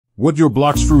What your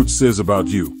BLOX fruit says about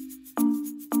you.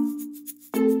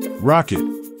 Rocket.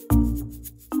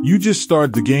 You just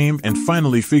start the game and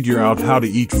finally figure out how to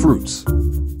eat fruits.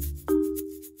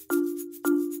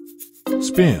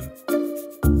 Spin.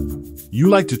 You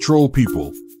like to troll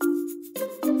people.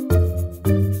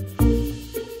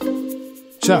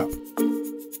 Chop.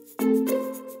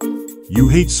 You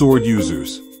hate sword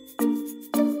users.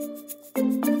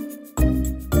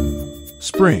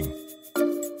 Spring.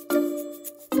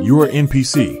 You're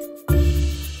NPC.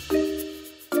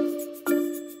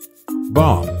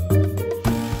 Bomb.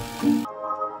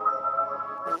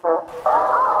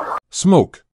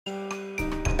 Smoke.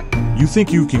 You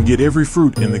think you can get every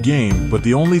fruit in the game, but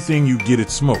the only thing you get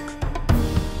is smoke.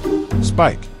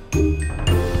 Spike.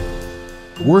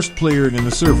 Worst player in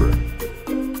the server.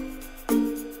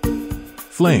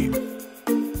 Flame.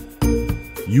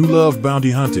 You love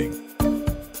bounty hunting.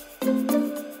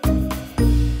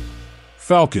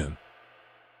 Falcon.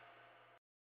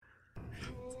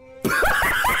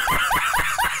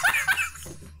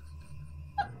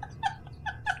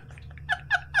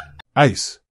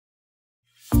 Ice.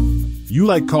 You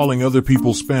like calling other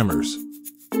people spammers.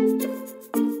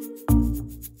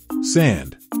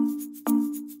 Sand.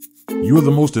 You're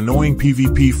the most annoying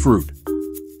PvP fruit.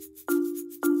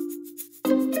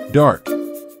 Dark.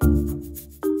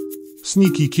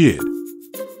 Sneaky kid.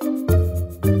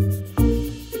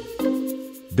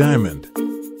 Diamond.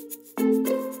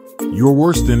 You're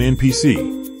worse than NPC.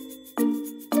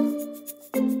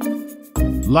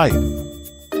 Light.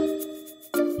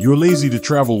 You're lazy to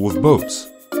travel with boats.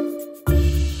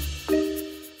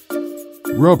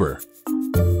 Rubber.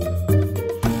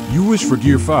 You wish for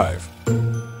Gear 5.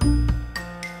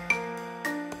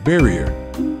 Barrier.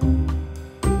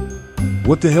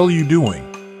 What the hell are you doing?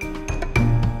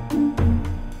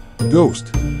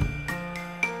 Ghost.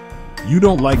 You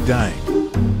don't like dying.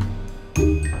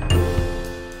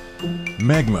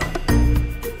 Magma.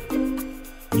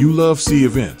 You love sea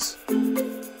events.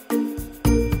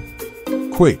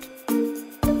 Quake.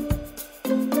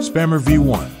 Spammer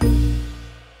V1.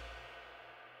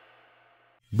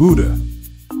 Buddha.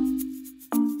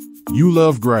 You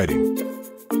love grinding.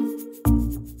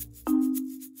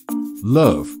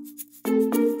 Love.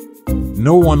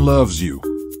 No one loves you.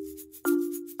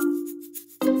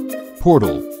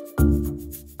 Portal.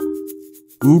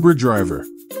 Uber driver.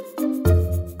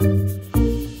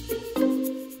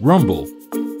 Rumble.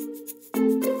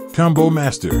 Combo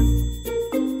master.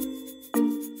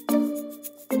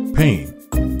 Pain.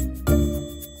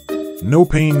 No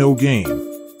pain, no gain.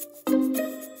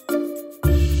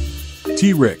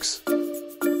 T-Rex.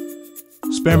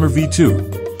 Spammer V2.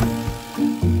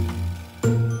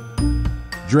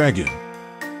 Dragon.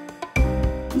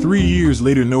 3 years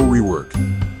later, no rework.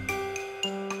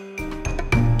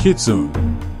 Kitsune.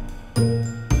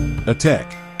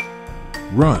 Attack.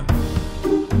 Run.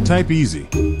 Type easy.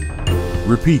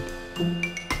 Repeat.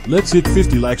 Let's hit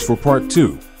 50 likes for part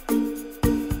 2.